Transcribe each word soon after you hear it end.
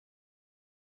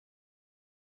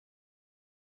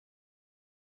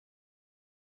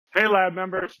Hey, lab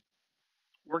members.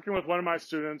 Working with one of my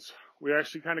students, we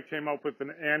actually kind of came up with an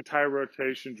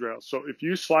anti-rotation drill. So if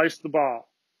you slice the ball,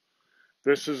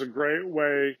 this is a great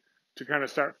way to kind of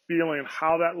start feeling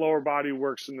how that lower body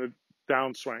works in the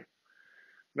downswing.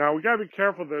 Now, we got to be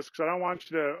careful of this because I don't want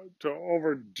you to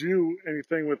overdo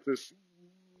anything with this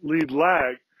lead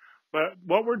leg. But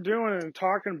what we're doing and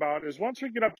talking about is once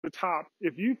we get up to the top,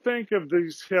 if you think of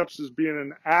these hips as being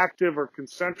an active or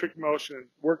concentric motion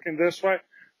working this way,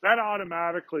 that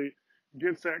automatically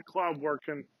gets that club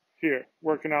working here,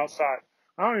 working outside.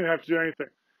 I don't even have to do anything.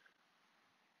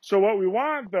 So what we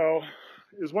want though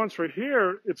is once we're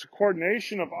here, it's a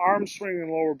coordination of arm swing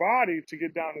and lower body to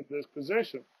get down to this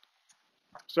position.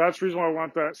 So that's the reason why I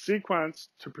want that sequence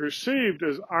to be perceived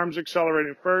as arms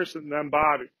accelerating first and then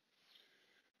body.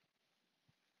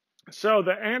 So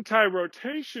the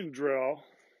anti-rotation drill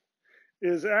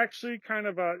is actually kind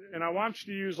of and I want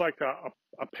you to use like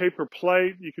a paper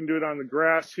plate. You can do it on the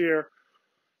grass here,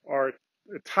 or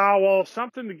a towel,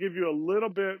 something to give you a little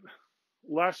bit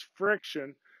less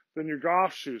friction than your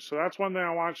golf shoes. So that's one thing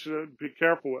I want you to be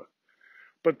careful with.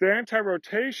 But the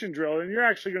anti-rotation drill, and you're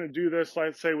actually going to do this,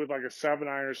 let's say with like a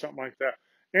 7-iron or something like that.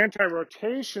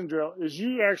 Anti-rotation drill is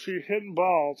you actually hitting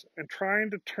balls and trying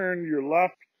to turn your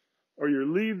left or your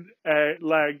lead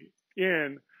leg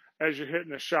in as you're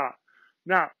hitting a shot.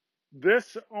 Now,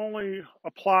 this only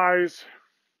applies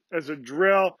as a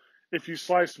drill if you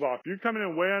slice the ball. If you're coming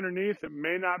in way underneath, it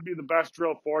may not be the best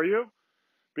drill for you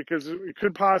because it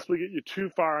could possibly get you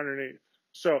too far underneath.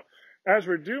 So as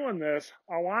we're doing this,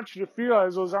 I want you to feel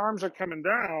as those arms are coming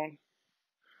down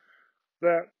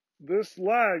that this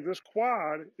leg, this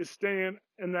quad, is staying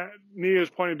and that knee is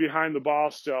pointing behind the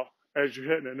ball still as you're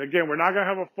hitting it. And again, we're not going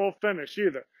to have a full finish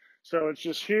either. So it's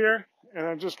just here and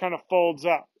it just kind of folds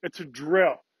up. It's a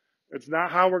drill. It's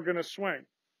not how we're going to swing.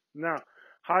 Now,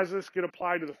 how does this get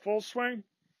applied to the full swing?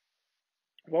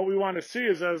 What we want to see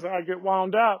is as I get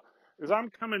wound up, as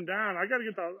I'm coming down, I got to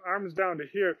get the arms down to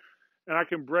here and I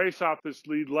can brace off this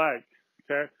lead leg,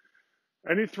 okay?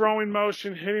 Any throwing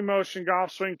motion, hitting motion,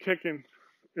 golf swing, kicking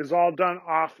is all done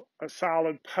off a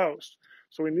solid post.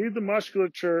 So we need the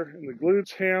musculature in the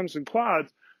glutes, hams, and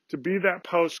quads to be that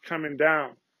post coming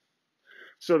down.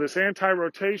 So this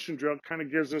anti-rotation drill kind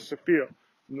of gives us a feel.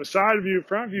 From the side view,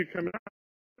 front view coming out,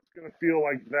 it's going to feel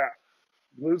like that.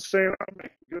 Glutes staying up,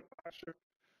 making good posture,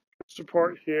 good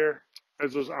support here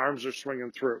as those arms are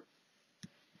swinging through.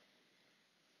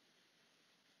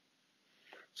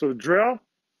 So the drill,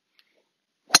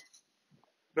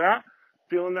 that,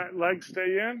 feeling that leg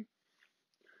stay in,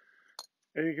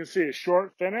 and you can see a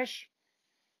short finish.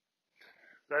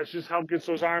 That's just how it gets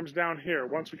those arms down here.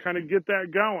 Once we kind of get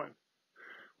that going,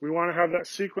 we want to have that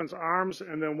sequence arms,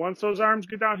 and then once those arms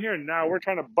get down here, now we're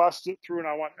trying to bust it through, and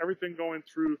I want everything going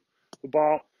through the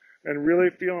ball and really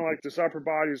feeling like this upper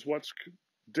body is what's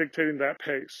dictating that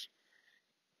pace.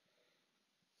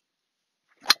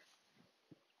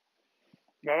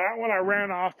 Now that one I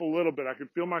ran off a little bit. I could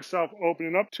feel myself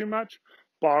opening up too much.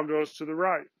 Ball goes to the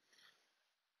right.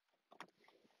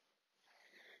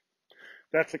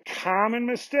 That's a common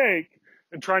mistake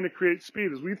in trying to create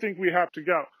speed is we think we have to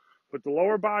go. But the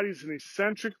lower body is an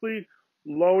eccentrically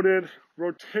loaded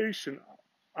rotation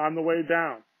on the way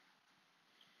down.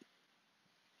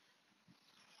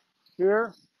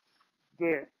 Here,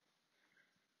 there.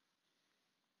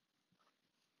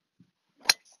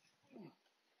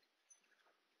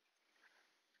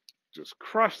 Just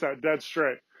crush that dead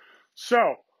straight.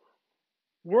 So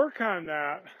work on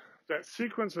that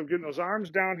sequence of getting those arms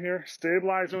down here,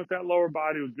 stabilizing with that lower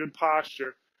body with good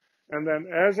posture. And then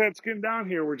as that's getting down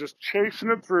here, we're just chasing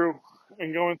it through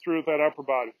and going through with that upper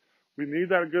body. We need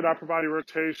that good upper body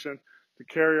rotation to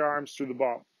carry our arms through the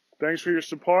ball. Thanks for your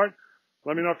support.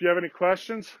 Let me know if you have any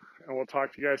questions, and we'll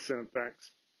talk to you guys soon.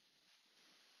 Thanks.